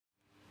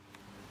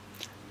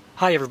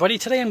Hi everybody,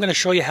 today I'm going to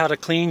show you how to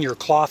clean your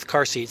cloth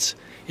car seats.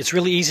 It's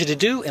really easy to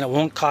do and it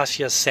won't cost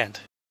you a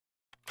cent.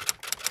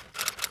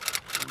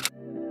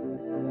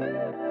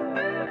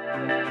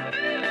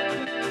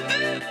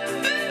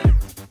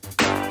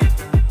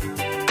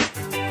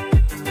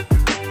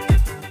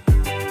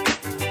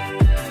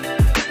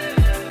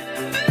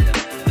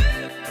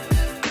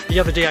 The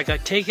other day I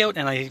got takeout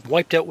and I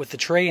wiped out with the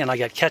tray and I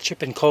got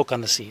ketchup and Coke on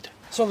the seat.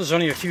 So there's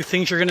only a few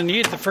things you're going to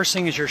need. The first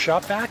thing is your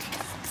shop vac.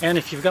 And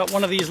if you've got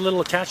one of these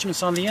little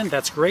attachments on the end,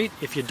 that's great.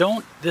 If you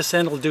don't, this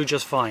end will do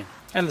just fine.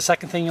 And the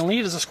second thing you'll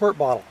need is a squirt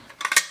bottle.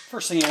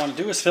 First thing you want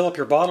to do is fill up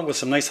your bottle with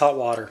some nice hot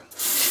water.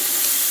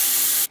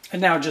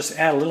 And now just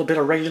add a little bit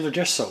of regular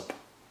dish soap.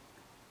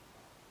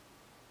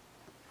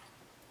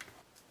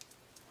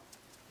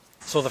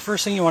 So the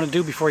first thing you want to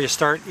do before you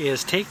start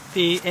is take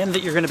the end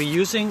that you're going to be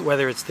using,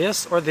 whether it's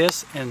this or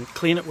this, and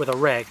clean it with a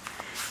rag.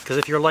 Because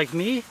if you're like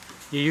me,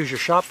 you use your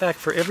shop vac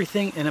for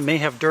everything and it may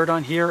have dirt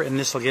on here and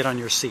this will get on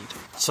your seat.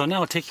 So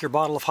now take your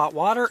bottle of hot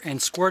water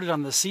and squirt it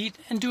on the seat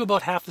and do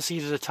about half the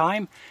seat at a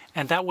time,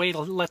 and that way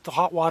it'll let the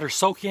hot water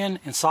soak in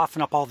and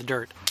soften up all the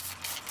dirt.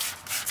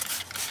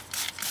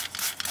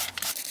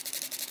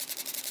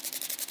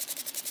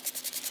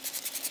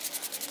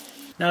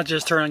 Now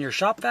just turn on your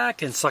shop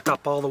vac and suck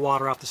up all the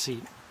water off the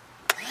seat.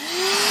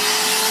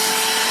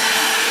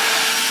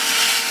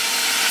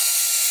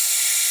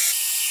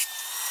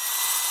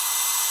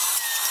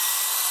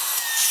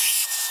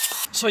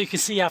 So you can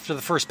see after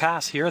the first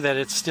pass here that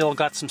it's still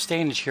got some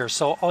stainage here.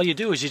 So all you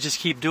do is you just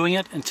keep doing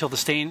it until the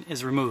stain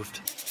is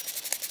removed.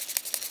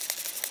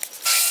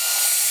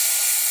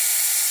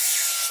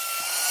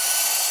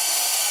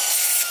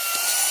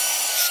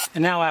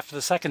 And now after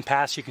the second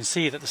pass you can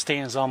see that the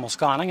stain is almost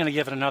gone. I'm going to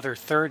give it another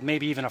third,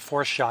 maybe even a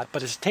fourth shot,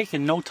 but it's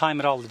taken no time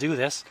at all to do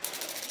this.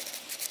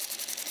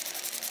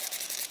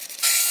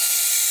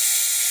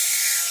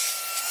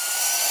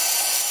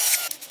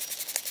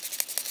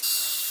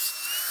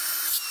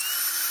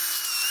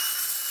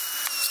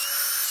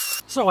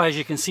 So as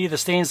you can see, the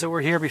stains that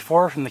were here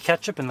before from the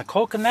ketchup and the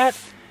Coke and that,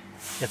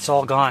 it's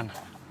all gone.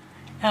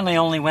 And I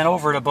only went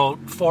over it about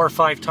 4 or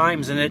 5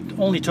 times and it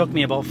only took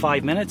me about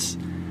 5 minutes.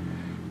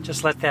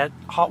 Just let that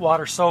hot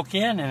water soak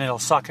in and it'll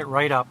suck it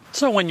right up.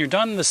 So when you're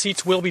done, the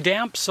seats will be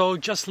damp, so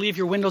just leave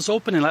your windows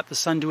open and let the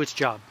sun do its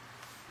job.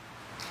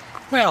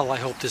 Well, I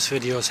hope this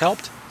video has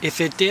helped. If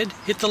it did,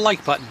 hit the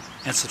like button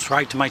and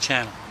subscribe to my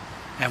channel.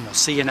 And we'll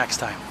see you next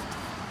time.